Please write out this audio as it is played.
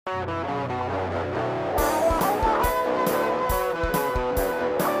Hey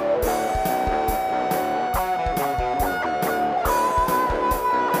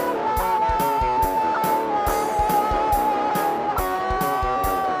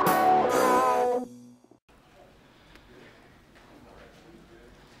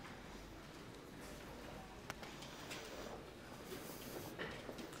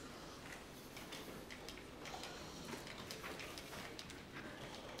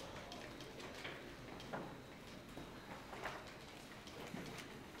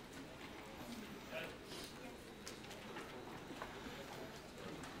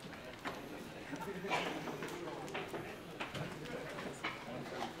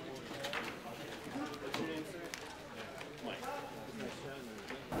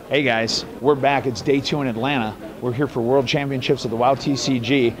guys, we're back. It's day 2 in Atlanta. We're here for World Championships of the WoW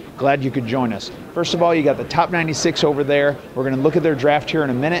TCG. Glad you could join us. First of all, you got the top 96 over there. We're going to look at their draft here in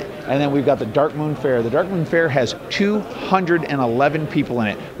a minute, and then we've got the Dark Moon Fair. The Dark Moon Fair has 211 people in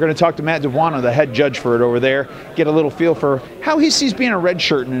it. We're going to talk to Matt DeWano, the head judge for it over there, get a little feel for how he sees being a red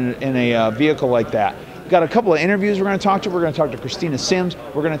shirt in a vehicle like that. Got a couple of interviews we're going to talk to. We're going to talk to Christina Sims.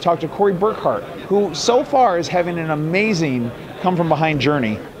 We're going to talk to Corey Burkhart, who so far is having an amazing come-from-behind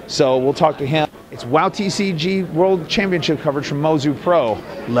journey. So we'll talk to him. It's WoW TCG World Championship coverage from Mozupro.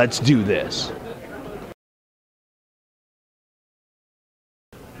 Let's do this.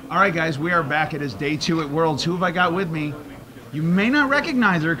 All right, guys, we are back. It is day 2 at Worlds. Who have I got with me? You may not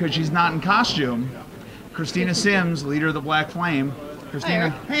recognize her because she's not in costume. Christina Sims, leader of the Black Flame. Christina,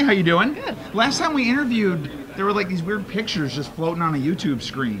 hey, how you doing? Good. Last time we interviewed, there were like these weird pictures just floating on a YouTube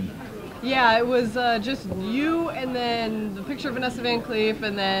screen. Yeah, it was just you and then the picture of Vanessa Van Cleef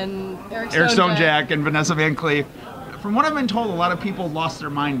and then Eric Stonejack and Vanessa Van Cleef. From what I've been told, a lot of people lost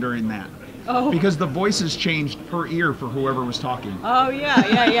their mind during that. Oh. Because the voices changed per ear for whoever was talking. Oh,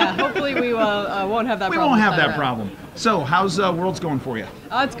 yeah. Hopefully we won't have that problem. We won't have that problem. So, how's Worlds going for you?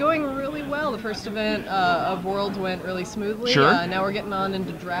 It's going really well. The first event of Worlds went really smoothly. Sure. Now we're getting on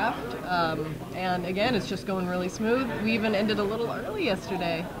into draft. And again, it's just going really smooth. We even ended a little early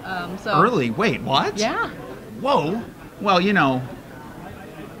yesterday. Early? Wait, what? Yeah. Whoa. Well, you know,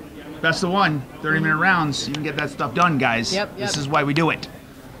 best of one, 30-minute rounds. You can get that stuff done, guys. Yep. This is why we do it.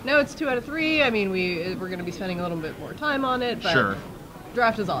 No, it's 2 out of 3. I mean, we're going to be spending a little bit more time on it, but sure.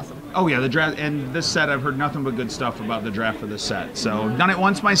 Draft is awesome. Oh yeah, the draft, and this set, I've heard nothing but good stuff about the draft for this set. So, done it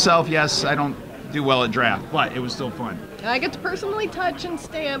once myself. Yes, I don't do well at draft, but it was still fun. And I get to personally touch and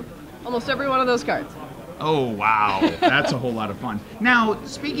stamp almost every one of those cards. Oh wow, that's a whole lot of fun. Now,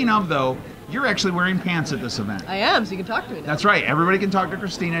 speaking of though, you're actually wearing pants at this event. I am, so you can talk to me now. That's right. Everybody can talk to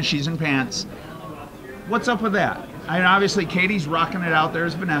Christina. She's in pants. What's up with that? I mean, obviously, Katie's rocking it out there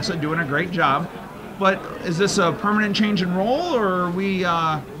as Vanessa, doing a great job. But is this a permanent change in role, or are we,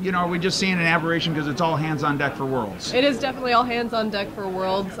 are we just seeing an aberration because it's all hands on deck for Worlds? It is definitely all hands on deck for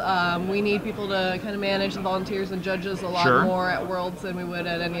Worlds. We need people to kind of manage the volunteers and judges a lot more at Worlds than we would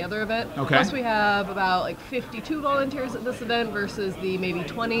at any other event. Okay. Plus, we have about like 52 volunteers at this event versus the maybe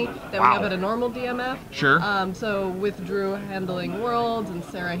 20 that we have at a normal DMF. Sure. So with Drew handling Worlds and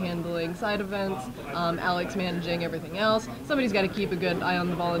Sarah handling side events, Alex managing everything else, somebody's got to keep a good eye on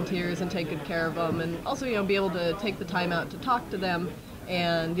the volunteers and take good care of them. And also, be able to take the time out to talk to them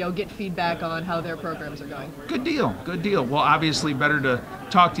and, get feedback on how their programs are going. Good deal. Good deal. Well, obviously, better to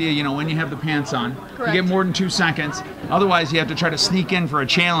talk to you, when you have the pants on. Correct. You get more than 2 seconds. Otherwise, you have to try to sneak in for a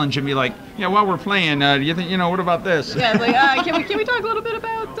challenge and be like, yeah, while we're playing, do you think, what about this? Yeah, it's like, can we talk a little bit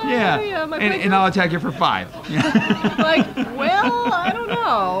about my and I'll attack you for 5. Yeah. Like, well, I don't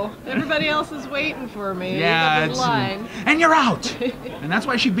know. Everybody else is waiting for me. Yeah, it's line. And you're out. And that's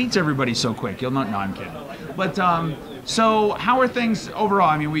why she beats everybody so quick. You'll know. No, I'm kidding. But so how are things overall?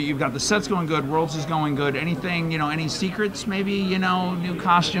 I mean, you've got the sets going good. Worlds is going good. Anything, any secrets? Maybe new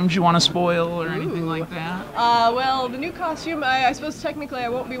costumes you want to spoil or anything like that? Well, the new costume. I suppose technically I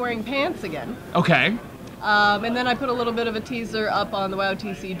won't be wearing pants again. Okay. And then I put a little bit of a teaser up on the WoW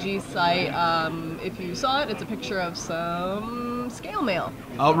TCG site. If you saw it, it's a picture of some scale mail.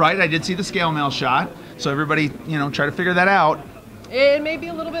 Oh, right. I did see the scale mail shot. So everybody, try to figure that out. It may be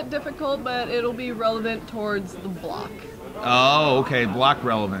a little bit difficult, but it'll be relevant towards the block. Oh, okay. Block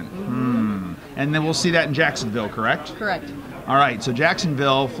relevant. And then we'll see that in Jacksonville, correct? Correct. All right. So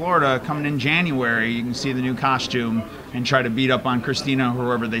Jacksonville, Florida, coming in January, you can see the new costume and try to beat up on Christina or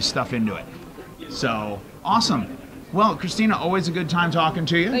whoever they stuff into it. So, awesome. Well, Christina, always a good time talking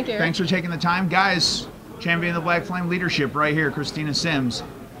to you. Thank you. Thanks for taking the time. Guys, champion of the Black Flame leadership right here, Christina Sims.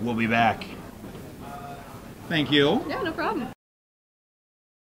 We'll be back. Thank you. Yeah, no problem.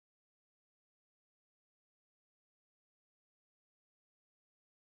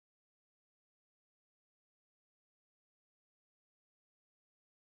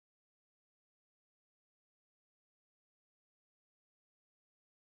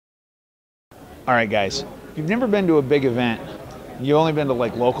 All right, guys, if you've never been to a big event, you've only been to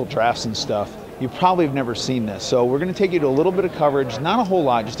like local drafts and stuff, you probably have never seen this. So we're going to take you to a little bit of coverage, not a whole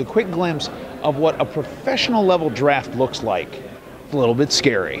lot, just a quick glimpse of what a professional level draft looks like. It's a little bit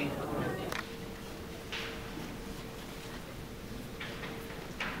scary.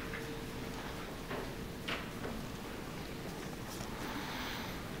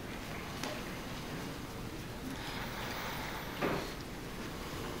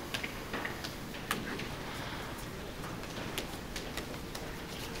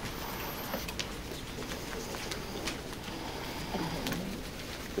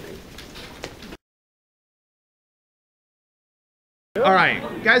 All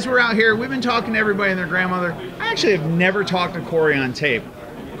right, guys, we're out here. We've been talking to everybody and their grandmother. I actually have never talked to Corey on tape.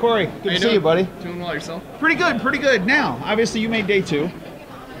 Corey, good to see you, buddy. Doing well yourself? Pretty good, pretty good. Now, obviously, you made day 2.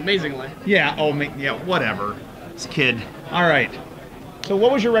 Amazingly. Yeah, yeah, whatever. This kid. All right. So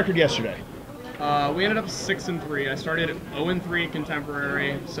what was your record yesterday? We ended up 6-3. I started 0-3 in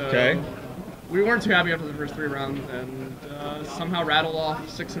contemporary, so okay. We weren't too happy after the first 3 rounds, and somehow rattled off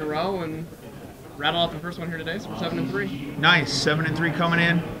 6 in a row, and rattled off the first one here today, so we're 7-3. Nice, 7-3 coming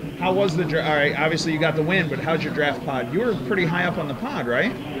in. How was the draft? All right, obviously you got the win, but how's your draft pod? You were pretty high up on the pod,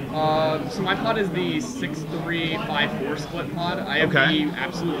 right? So my pod is the 6-3, 5-4 split pod. I have the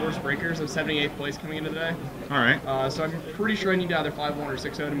absolute worst breakers of 78th place coming into today. All right. So I'm pretty sure I need to either 5-1 or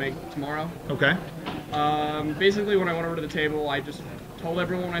 6-0 to make tomorrow. Okay. Basically, when I went over to the table, I just told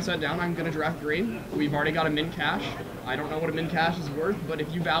everyone when I sat down I'm going to draft green. We've already got a min cash. I don't know what a min cash is worth, but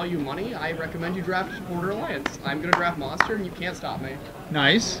if you value money, I recommend you draft Order Alliance. I'm going to draft Monster, and you can't stop me.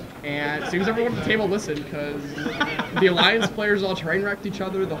 Nice. And as soon as everyone at the table listened, because the Alliance players all train wrecked each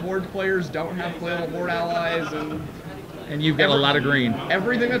other, the Horde players don't have playable Horde allies, and you've got a lot of green.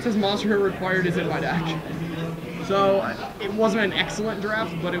 Everything that says Monster Hero required is in my deck. So it wasn't an excellent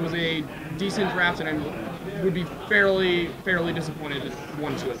draft, but it was a decent draft, and I would be fairly disappointed if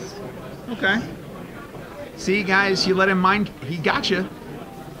 1-2 at this point. Okay. See, guys, you let him mind. He got you.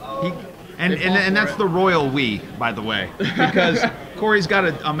 And that's the royal we, by the way, because Corey's got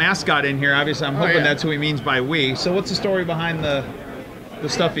a mascot in here. Obviously, I'm hoping that's who he means by we. So what's the story behind the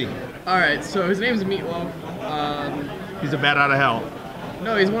stuffy? All right, so his name's Meatloaf. He's a bat out of hell.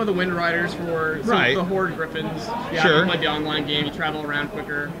 No, he's one of the wind riders for the Horde Griffins. Yeah, sure. You play the online game. You travel around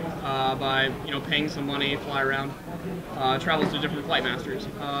quicker by paying some money, fly around. Travels to different flight masters.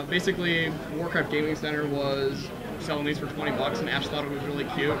 Basically, Warcraft Gaming Center was selling these for $20, and Ash thought it was really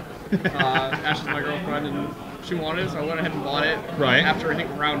cute. Ash is my girlfriend, and she wanted it, so I went ahead and bought it. Right. After I think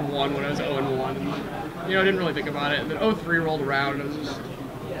round 1, when I was 0-1, and I didn't really think about it. And then 0-3 rolled around, and I was just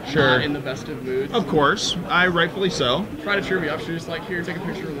not in the best of moods. Of course, rightfully so. Try to cheer me up. She was like, "Here, take a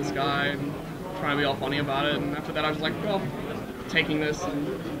picture of this guy," and trying to be all funny about it. And after that, I was like, "Well, taking this." And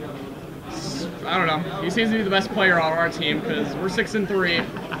I don't know. He seems to be the best player on our team because we're 6-3.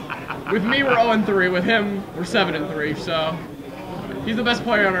 With me, we're 0-3. With him, we're 7-3. So he's the best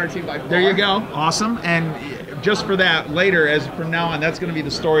player on our team by far. There you go. Awesome. And just for that, later, as from now on, that's going to be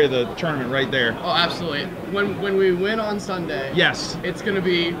the story of the tournament right there. Oh, absolutely. When we win on Sunday, yes, it's going to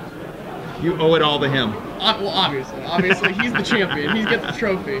be. You owe it all to him. Well, obviously, he's the champion. He gets the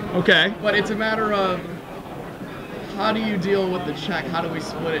trophy. Okay. But it's a matter of. How do you deal with the check? How do we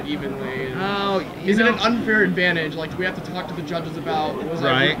split it evenly? Is it an unfair advantage? Like, do we have to talk to the judges about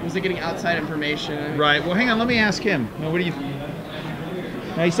was it getting outside information? Right. Well, hang on. Let me ask him. What do you?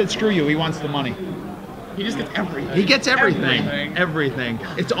 No, he said, "Screw you." He wants the money. He just gets everything. He gets everything. Everything.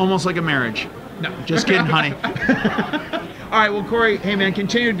 It's almost like a marriage. No, just kidding, honey. All right. Well, Corey. Hey, man.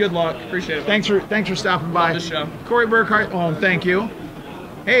 Continued good luck. Appreciate it. Thanks for stopping by. Love the show. Corey Burkhart. Oh, thank you.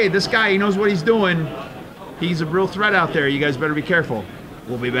 Hey, this guy. He knows what he's doing. He's a real threat out there. You guys better be careful.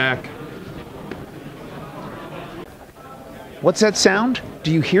 We'll be back. What's that sound?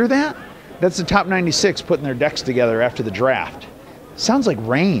 Do you hear that? That's the top 96 putting their decks together after the draft. Sounds like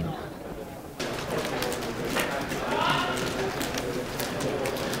rain.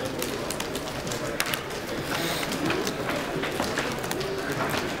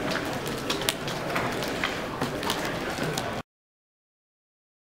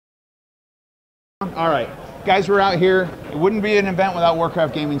 All right. Guys, we're out here. It wouldn't be an event without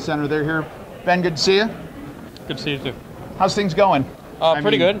Warcraft Gaming Center. They're here. Ben, good to see you. Good to see you too. How's things going?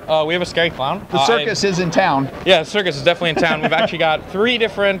 Pretty good. We have a scary clown. The circus is in town. Yeah, the circus is definitely in town. We've actually got 3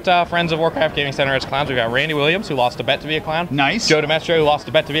 different friends of Warcraft Gaming Center as clowns. We've got Randy Williams, who lost a bet to be a clown. Nice. Joe Demestro, who lost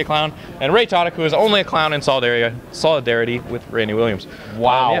a bet to be a clown. And Ray Todick, who is only a clown in solidarity with Randy Williams.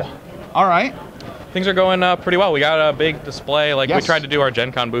 Wow. Yeah. All right. Things are going pretty well. We got a big display. Like, Yes. we tried to do our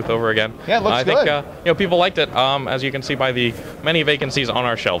Gen Con booth over again. Yeah, it looks I think good. people liked it, as you can see by the many vacancies on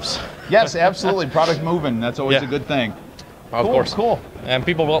our shelves. Yes, absolutely. Product moving. That's always Yeah. a good thing. Of Cool, course. cool. And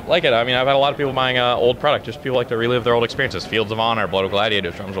people will like it. I mean, I've had a lot of people buying old product. Just people like to relive their old experiences. Fields of Honor, Blood of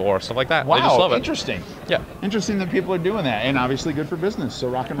Gladiators, Drums of War, stuff like that. Wow, They just love it. interesting. Yeah. Interesting that people are doing that, and obviously good for business. So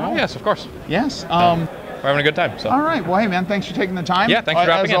rock and roll. Oh, yes, of course. Yes. We're having a good time. So. All right. Well, hey, man, thanks for taking the time. Yeah, thanks for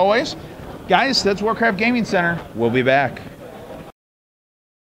dropping as in. always. Guys, that's Warcraft Gaming Center. We'll be back.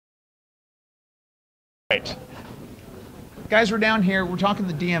 Right. Guys, we're down here. We're talking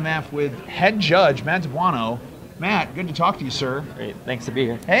the DMF with head judge Matt Dubuano. Matt, good to talk to you, sir. Great, thanks to be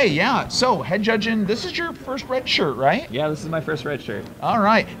here. Hey, yeah. So, head judging, this is your first red shirt, right? Yeah, this is my first red shirt. All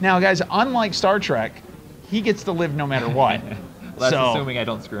right. Now, guys, unlike Star Trek, he gets to live no matter what. Well, that's assuming I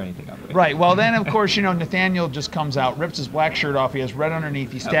don't screw anything up. Right. Well, then, of course, you know, Nathaniel just comes out, rips his black shirt off, he has red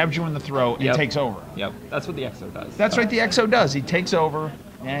underneath, he stabs you in the throat, and takes over. Yep, that's what the EXO does. That's right, the EXO does. He takes over,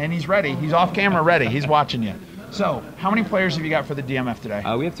 and he's ready. He's off camera ready. He's watching you. So, how many players have you got for the DMF today?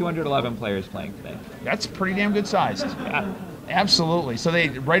 We have 211 players playing today. That's pretty damn good sized. Yeah, Absolutely. So they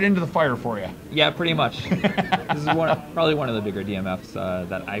right into the fire for you. yeah, pretty much. This is probably one of the bigger DMFs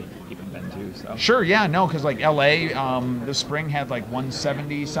that I've even been to. So. Sure, yeah, no, because like LA this spring had like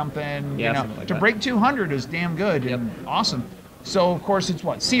 170 something. Yeah, you know, something like to that. break 200 is damn good and awesome. So of course it's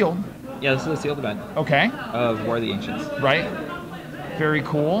what, sealed? Yeah, this is a sealed event Okay, of War of the Ancients. right. Very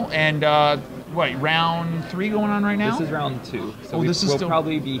cool. And what, round 3 going on right now? This is round 2, so Oh, this is we'll still-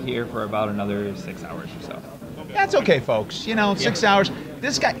 probably be here for about another 6 hours or so. That's okay, folks. You know, 6 hours.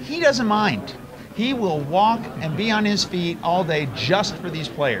 This guy, he doesn't mind. He will walk and be on his feet all day just for these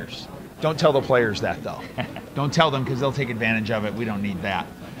players. Don't tell the players that, though. Don't tell them because they'll take advantage of it. We don't need that.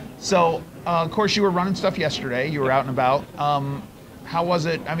 So, of course, you were running stuff yesterday. You were out and about. How was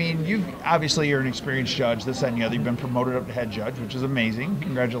it? I mean, you're an experienced judge, this, that, and the other. You've been promoted up to head judge, which is amazing.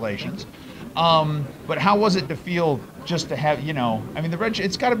 Congratulations. But how was it to feel just to have, you know, I mean,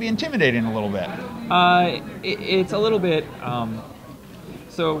 it's got to be intimidating a little bit. It's a little bit.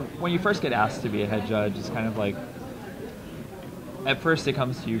 So when you first get asked to be a head judge, it's kind of like, at first it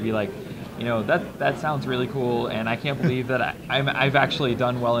comes to you, be like, you know, that sounds really cool, and I can't believe that I've actually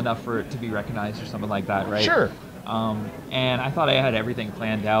done well enough for it to be recognized or something like that, right? Sure. And I thought I had everything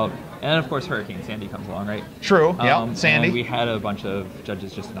planned out, and then of course Hurricane Sandy comes along, right? True. Yeah. Sandy. And we had a bunch of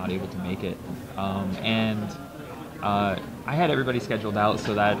judges just not able to make it, I had everybody scheduled out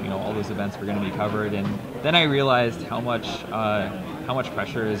so that, you know, all those events were going to be covered, and then I realized how much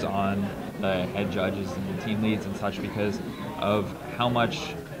pressure is on the head judges and the team leads and such because of how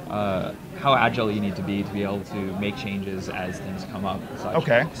agile you need to be able to make changes as things come up and such.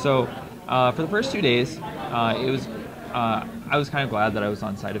 Okay. So for the first 2 days, I was kind of glad that I was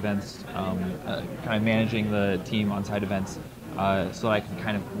on side events, kind of managing the team on side events, so that I can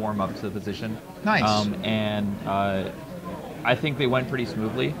kind of warm up to the position. Nice. I think they went pretty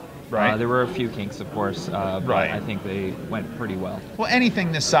smoothly. Right. There were a few kinks, of course, but Right. I think they went pretty well. Well,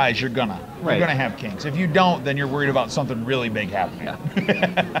 anything this size, you're gonna have kinks. If you don't, then you're worried about something really big happening.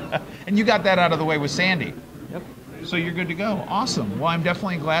 Yeah. And you got that out of the way with Sandy. Yep. So you're good to go. Awesome. Well, I'm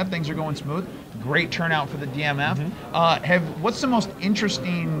definitely glad things are going smooth. Great turnout for the DMF. What's the most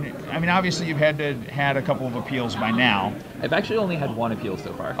interesting? I mean, obviously you've had a couple of appeals by now. I've actually only had one appeal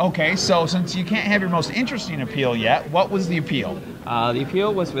so far. Okay, so since you can't have your most interesting appeal yet, what was the appeal? The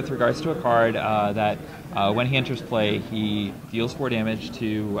appeal was with regards to a card that when he enters play, he deals 4 damage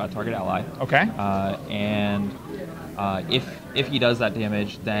to a target ally. Okay. And if he does that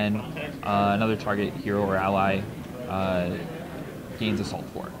damage, then another target hero or ally gains Assault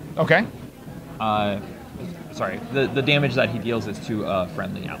 4. Okay. Sorry, the damage that he deals is to a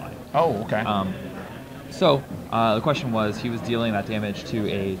friendly ally. Oh, okay. So the question was, he was dealing that damage to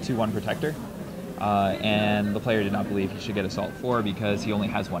a 2/1 protector, and the player did not believe he should get Assault 4 because he only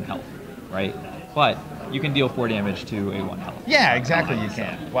has 1 health, right? But you can deal 4 damage to a 1 health. Yeah, exactly. You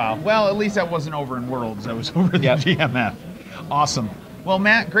can. Wow. Well, at least that wasn't over in Worlds. That was over in the DMF. Awesome. Well,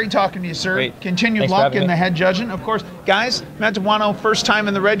 Matt, great talking to you, sir. Great. Continued Thanks for luck having in me. the head judging. Of course, guys, Matt Dubuano, first time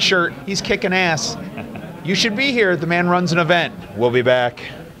in the red shirt. He's kicking ass. You should be here. The man runs an event. We'll be back.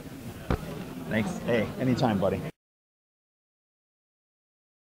 Thanks. Hey, anytime, buddy.